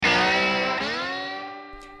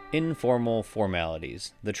Informal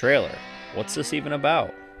Formalities, the trailer. What's this even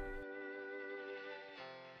about?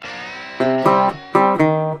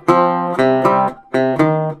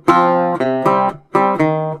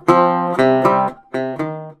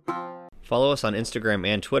 Follow us on Instagram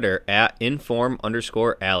and Twitter at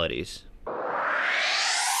inform_alities.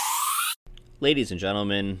 Ladies and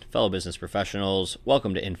gentlemen, fellow business professionals,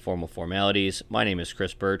 welcome to Informal Formalities. My name is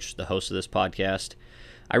Chris Birch, the host of this podcast.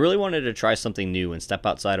 I really wanted to try something new and step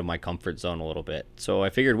outside of my comfort zone a little bit, so I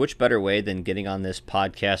figured which better way than getting on this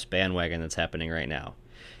podcast bandwagon that's happening right now.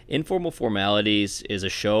 Informal Formalities is a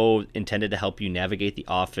show intended to help you navigate the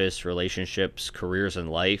office, relationships, careers, and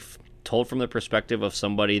life, told from the perspective of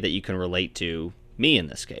somebody that you can relate to, me in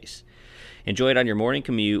this case. Enjoy it on your morning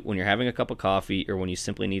commute, when you're having a cup of coffee, or when you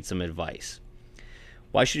simply need some advice.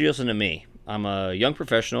 Why should you listen to me? I'm a young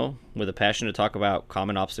professional with a passion to talk about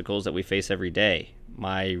common obstacles that we face every day.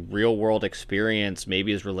 My real-world experience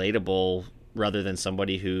maybe is relatable rather than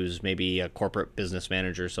somebody who's maybe a corporate business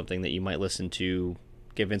manager or something that you might listen to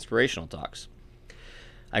give inspirational talks.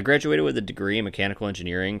 I graduated with a degree in mechanical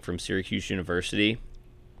engineering from Syracuse University,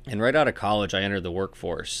 and right out of college I entered the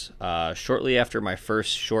workforce. Shortly after my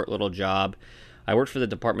first short little job, I worked for the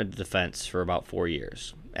Department of Defense for about 4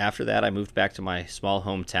 years. After that, I moved back to my small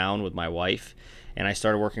hometown with my wife, and I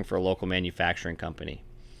started working for a local manufacturing company.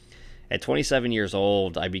 At 27 years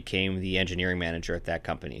old, I became the engineering manager at that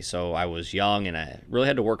company. So I was young, and I really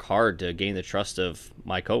had to work hard to gain the trust of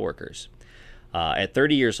my coworkers. At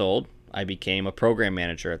 30 years old, I became a program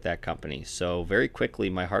manager at that company. So very quickly,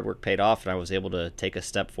 my hard work paid off, and I was able to take a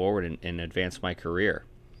step forward and advance my career.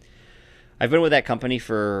 I've been with that company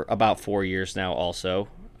for about 4 years now also.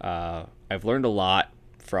 I've learned a lot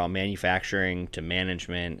from manufacturing to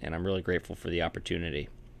management, and I'm really grateful for the opportunity.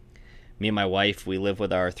 Me and my wife, we live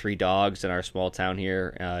with our 3 dogs in our small town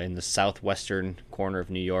here in the southwestern corner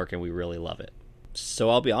of New York, and we really love it.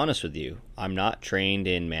 So I'll be honest with you, I'm not trained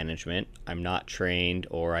in management. I'm not trained,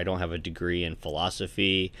 or I don't have a degree in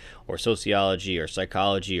philosophy or sociology or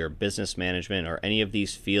psychology or business management or any of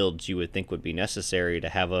these fields you would think would be necessary to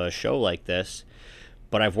have a show like this.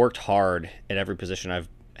 But I've worked hard at every position I've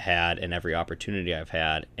had and every opportunity I've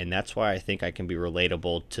had, and that's why I think I can be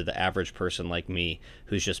relatable to the average person like me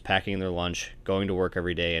who's just packing their lunch, going to work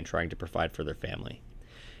every day, and trying to provide for their family.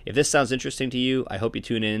 If this sounds interesting to you, I hope you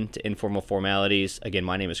tune in to Informal Formalities. Again,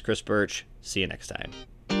 my name is Chris Birch. See you next time.